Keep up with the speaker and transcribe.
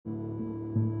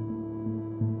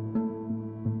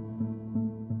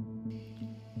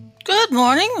Good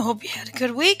morning. Hope you had a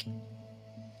good week.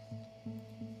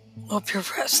 Hope you're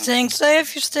staying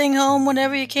safe. You're staying home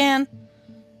whenever you can.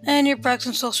 And you're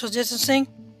practicing social distancing.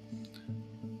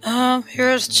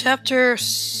 Here's chapter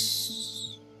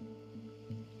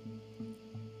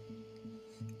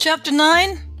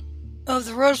 9 of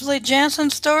the Rosalie Jansen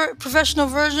story, professional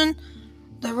version,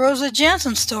 the Rosalie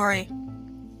Jansen story.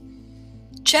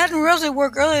 Chad and Rosalie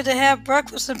woke early to have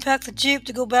breakfast and pack the Jeep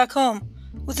to go back home.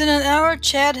 Within an hour,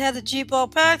 Chad had the Jeep all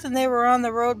packed and they were on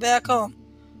the road back home.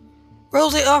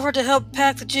 Rosalie offered to help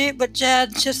pack the Jeep, but Chad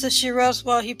insisted she rest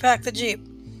while he packed the Jeep.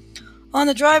 On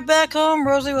the drive back home,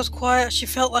 Rosalie was quiet. She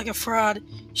felt like a fraud.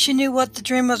 She knew what the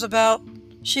dream was about.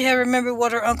 She had remembered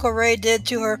what her Uncle Ray did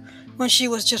to her when she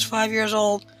was just 5 years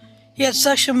old. He had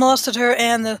sexually molested her,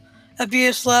 and the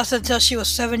abuse lasted until she was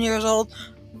 7 years old,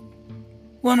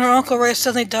 when her Uncle Ray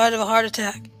suddenly died of a heart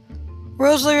attack.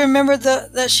 Rosalie remembered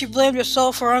that she blamed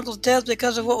herself for her uncle's death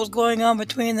because of what was going on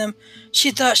between them.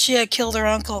 She thought she had killed her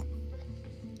uncle.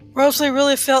 Rosalie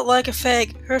really felt like a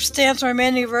fake. Her stance on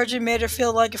remaining a virgin made her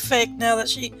feel like a fake now that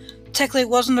she technically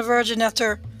wasn't a virgin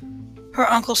after her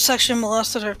uncle sexually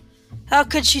molested her. How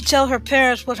could she tell her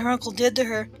parents what her uncle did to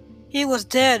her? He was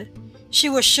dead. She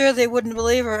was sure they wouldn't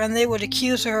believe her, and they would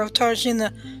accuse her of tarnishing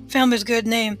the family's good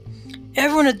name.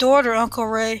 Everyone adored her Uncle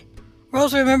Ray.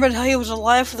 Rosalie remembered how he was the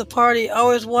life of the party,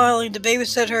 always willing to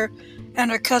babysit her and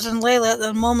her cousin Layla at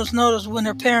a moment's notice when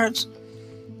her parents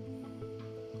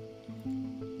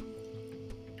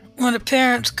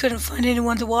couldn't find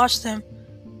anyone to watch them.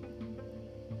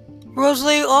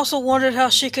 Rosalie also wondered how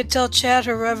she could tell Chad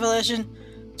her revelation.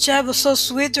 Chad was so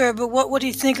sweet to her, but what would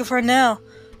he think of her now,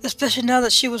 especially now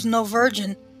that she was no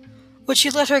virgin? Would she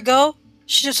let her go?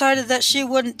 She decided that she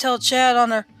wouldn't tell Chad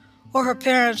or her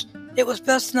parents. It was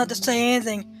best not to say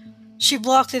anything. She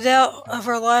blocked it out of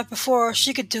her life before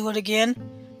she could do it again.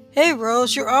 "Hey,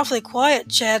 Rose, you're awfully quiet,"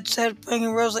 Chad said,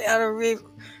 bringing Rosalie out of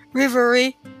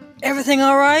reverie. "Everything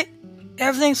all right?"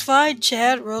 "Everything's fine,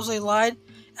 Chad," Rosalie lied,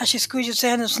 as she squeezed his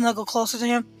hand and snuggled closer to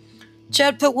him.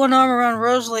 Chad put one arm around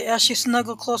Rosalie as she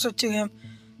snuggled closer to him.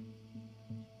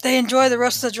 They enjoyed the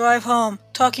rest of the drive home,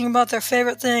 talking about their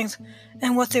favorite things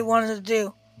and what they wanted to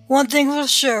do. One thing was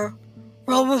sure,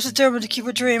 Rosalie was determined to keep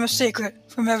her dream a secret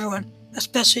from everyone,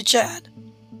 especially Chad.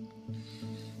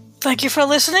 Thank you for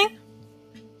listening.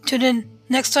 Tune in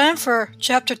next time for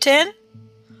Chapter 10.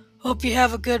 Hope you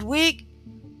have a good week.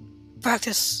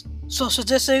 Practice social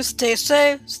distancing, stay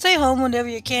safe, stay home whenever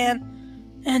you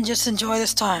can, and just enjoy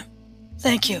this time.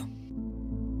 Thank you.